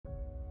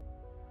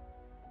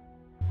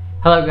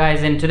Hello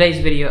guys, in today's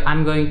video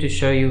I'm going to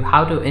show you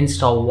how to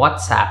install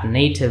WhatsApp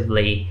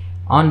natively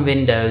on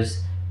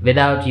Windows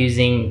without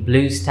using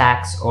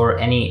Bluestacks or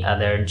any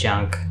other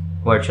junk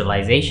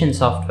virtualization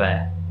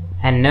software.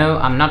 And no,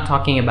 I'm not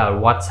talking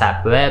about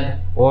WhatsApp Web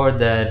or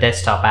the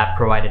desktop app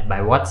provided by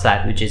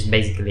WhatsApp, which is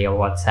basically a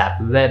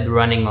WhatsApp web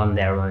running on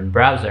their own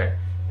browser.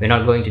 We're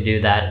not going to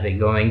do that. We're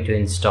going to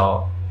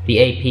install the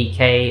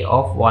APK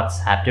of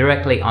WhatsApp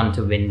directly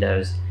onto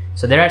Windows.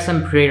 So there are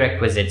some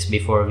prerequisites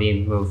before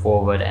we move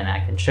forward, and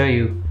I can show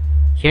you.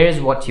 Here's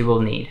what you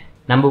will need.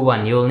 Number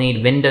 1, you will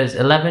need Windows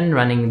 11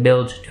 running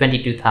build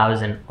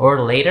 22000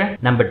 or later.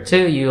 Number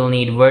 2, you will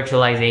need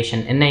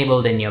virtualization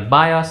enabled in your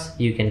BIOS.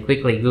 You can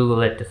quickly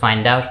Google it to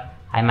find out.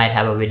 I might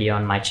have a video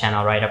on my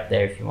channel right up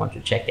there if you want to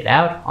check it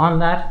out on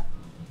that.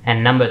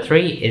 And number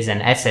 3 is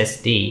an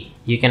SSD.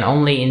 You can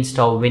only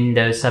install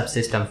Windows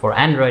subsystem for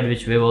Android,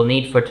 which we will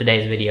need for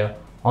today's video,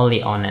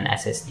 only on an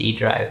SSD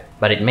drive,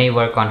 but it may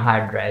work on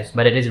hard drives,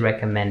 but it is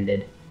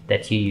recommended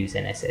that you use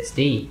an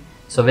SSD.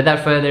 So without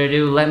further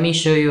ado, let me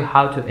show you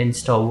how to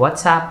install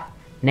WhatsApp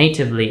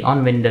natively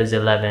on Windows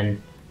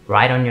 11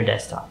 right on your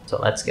desktop. So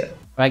let's go.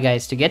 Right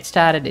guys, to get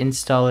started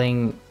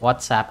installing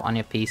WhatsApp on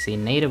your PC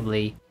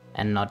natively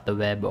and not the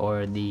web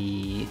or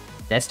the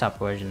desktop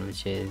version,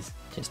 which is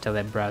just a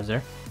web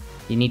browser,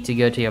 you need to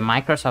go to your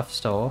Microsoft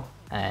Store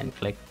and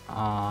click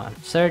on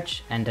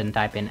search and then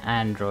type in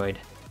Android.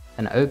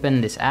 And open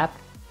this app,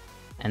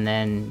 and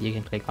then you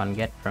can click on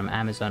get from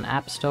Amazon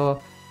App Store.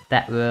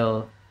 That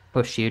will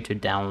push you to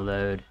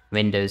download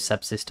Windows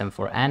subsystem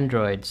for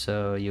Android,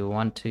 so you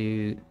want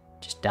to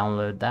just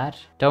download that.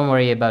 Don't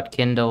worry about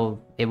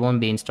Kindle, it won't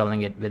be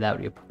installing it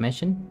without your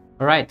permission.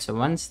 Alright, so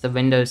once the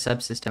Windows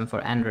subsystem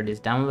for Android is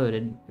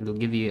downloaded, it will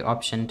give you the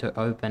option to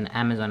open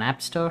Amazon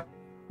App Store.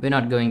 We're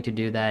not going to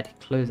do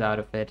that. Close out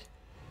of it.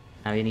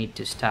 Now you need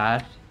to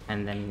start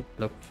and then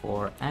look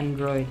for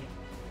Android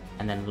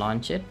and then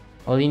launch it.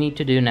 All you need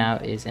to do now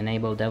is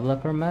enable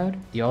developer mode.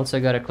 You also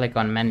got to click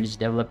on manage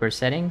developer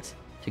settings.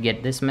 To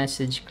get this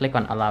message, click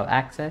on allow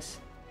access.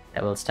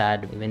 That will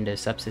start Windows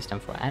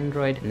subsystem for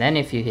Android. And then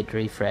if you hit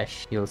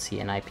refresh, you'll see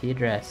an IP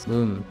address.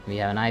 Boom, we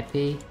have an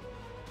IP.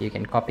 You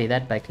can copy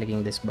that by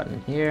clicking this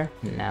button here.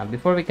 Now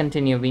before we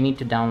continue, we need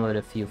to download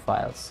a few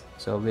files.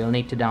 So we'll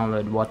need to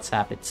download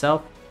WhatsApp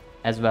itself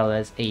as well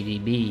as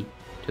ADB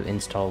to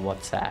install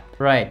WhatsApp.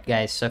 Right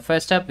guys, so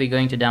first up we're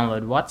going to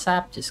download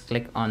WhatsApp. Just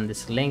click on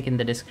this link in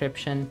the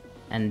description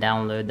and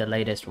download the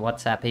latest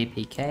WhatsApp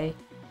APK.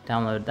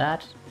 Download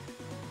that.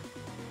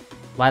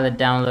 While it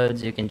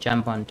downloads, you can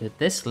jump onto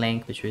this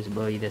link, which is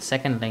below the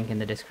second link in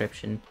the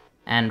description,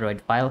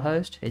 Android file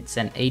host. It's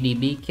an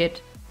ADB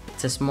kit.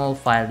 It's a small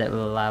file that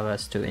will allow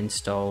us to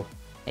install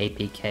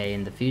APK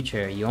in the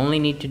future. You only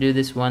need to do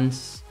this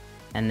once,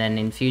 and then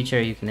in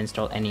future you can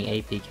install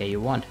any APK you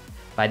want.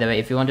 By the way,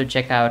 if you want to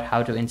check out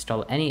how to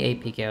install any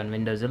APK on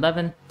Windows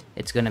 11,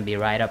 it's going to be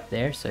right up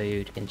there, so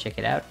you can check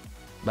it out.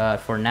 But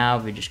for now,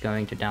 we're just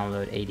going to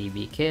download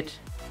ADB kit.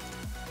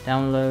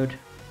 Download.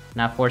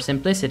 Now for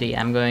simplicity,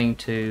 I'm going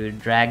to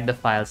drag the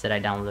files that I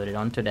downloaded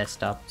onto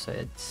desktop, so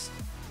it's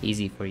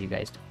easy for you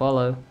guys to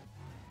follow.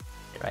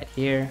 Right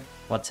here.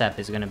 WhatsApp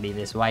is going to be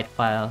this white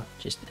file,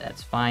 just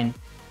that's fine.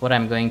 What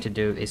I'm going to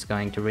do is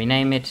going to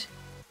rename it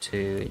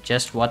to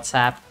just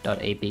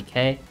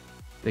whatsapp.apk,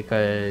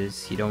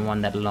 because you don't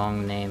want that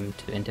long name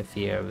to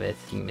interfere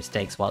with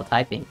mistakes while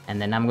typing.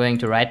 And then I'm going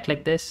to right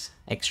click this,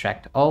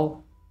 extract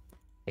all,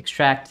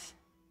 extract,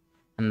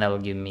 and that will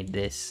give me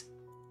this.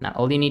 Now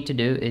all you need to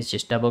do is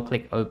just double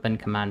click open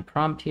command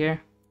prompt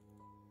here.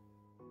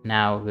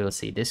 Now we'll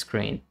see this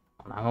screen.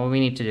 Now all we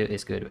need to do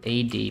is go to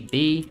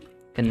ADB,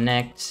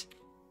 connect,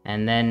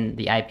 and then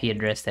the IP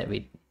address that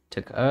we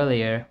took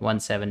earlier,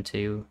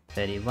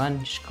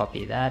 172.31, just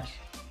copy that.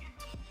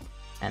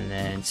 And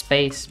then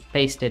space,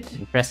 paste it,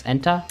 and press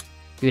enter.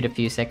 Give it a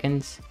few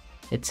seconds.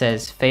 It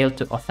says failed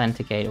to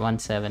authenticate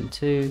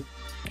 172.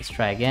 Let's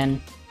try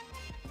again.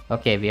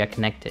 Okay, we are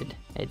connected.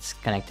 It's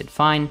connected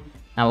fine.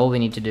 Now all we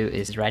need to do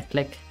is right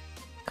click,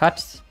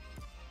 cut,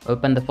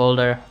 open the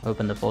folder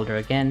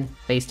again,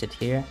 paste it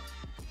here,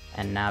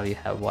 and now you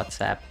have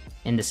WhatsApp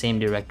in the same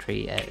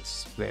directory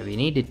as where we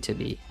need it to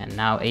be. And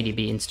now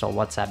ADB install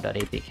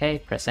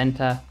whatsapp.apk, press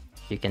enter.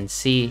 You can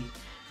see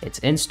it's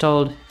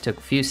installed, took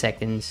a few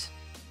seconds.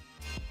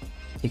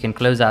 You can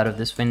close out of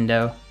this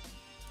window.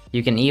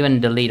 You can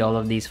even delete all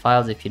of these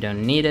files if you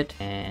don't need it,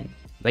 and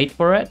wait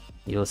for it.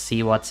 You'll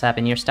see WhatsApp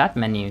in your start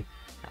menu.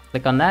 Now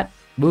click on that.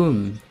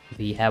 Boom.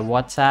 We have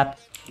WhatsApp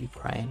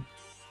Ukraine.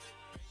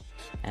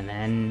 And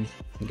then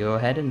go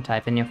ahead and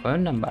type in your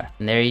phone number.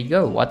 And there you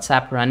go.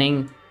 WhatsApp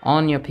running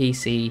on your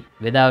PC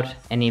without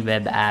any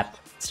web app,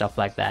 stuff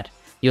like that.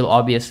 You'll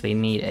obviously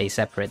need a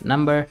separate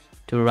number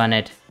to run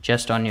it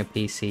just on your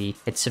PC.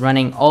 It's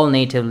running all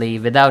natively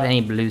without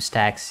any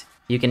Bluestacks.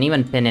 You can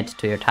even pin it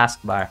to your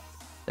taskbar.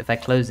 If I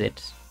close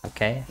it,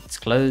 okay, it's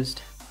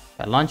closed. If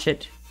I launch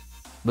it,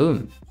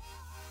 boom.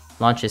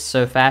 Launches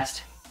so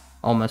fast.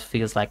 almost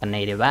feels like a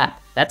native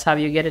app. That's how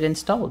you get it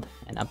installed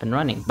and up and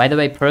running. By the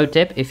way, pro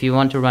tip, if you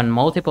want to run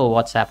multiple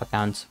WhatsApp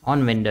accounts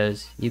on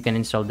Windows, you can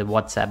install the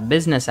WhatsApp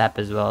Business app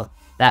as well.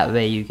 That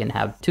way you can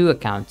have 2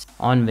 accounts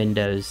on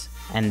Windows,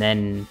 and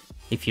then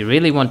if you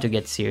really want to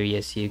get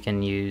serious, you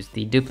can use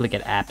the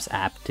Duplicate Apps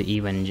app to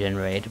even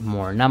generate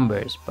more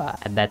numbers.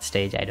 But at that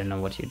stage, I don't know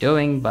what you're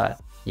doing, but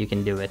you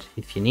can do it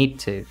if you need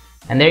to.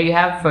 And there you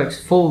have,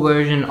 folks, full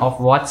version of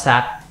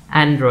WhatsApp,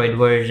 Android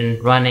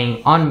version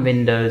running on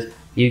Windows.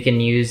 You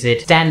can use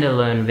it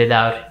standalone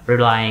without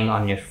relying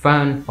on your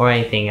phone or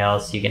anything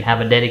else. You can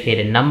have a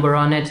dedicated number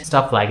on it,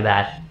 stuff like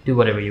that. Do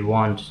whatever you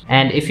want.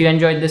 And if you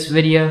enjoyed this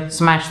video,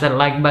 smash that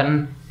like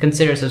button,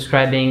 consider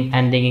subscribing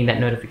and dinging that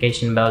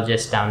notification bell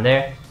just down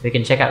there. You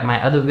can check out my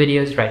other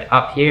videos right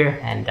up here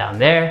and down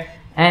there.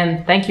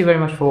 And thank you very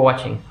much for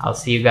watching. I'll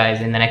see you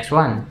guys in the next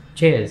one.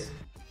 Cheers.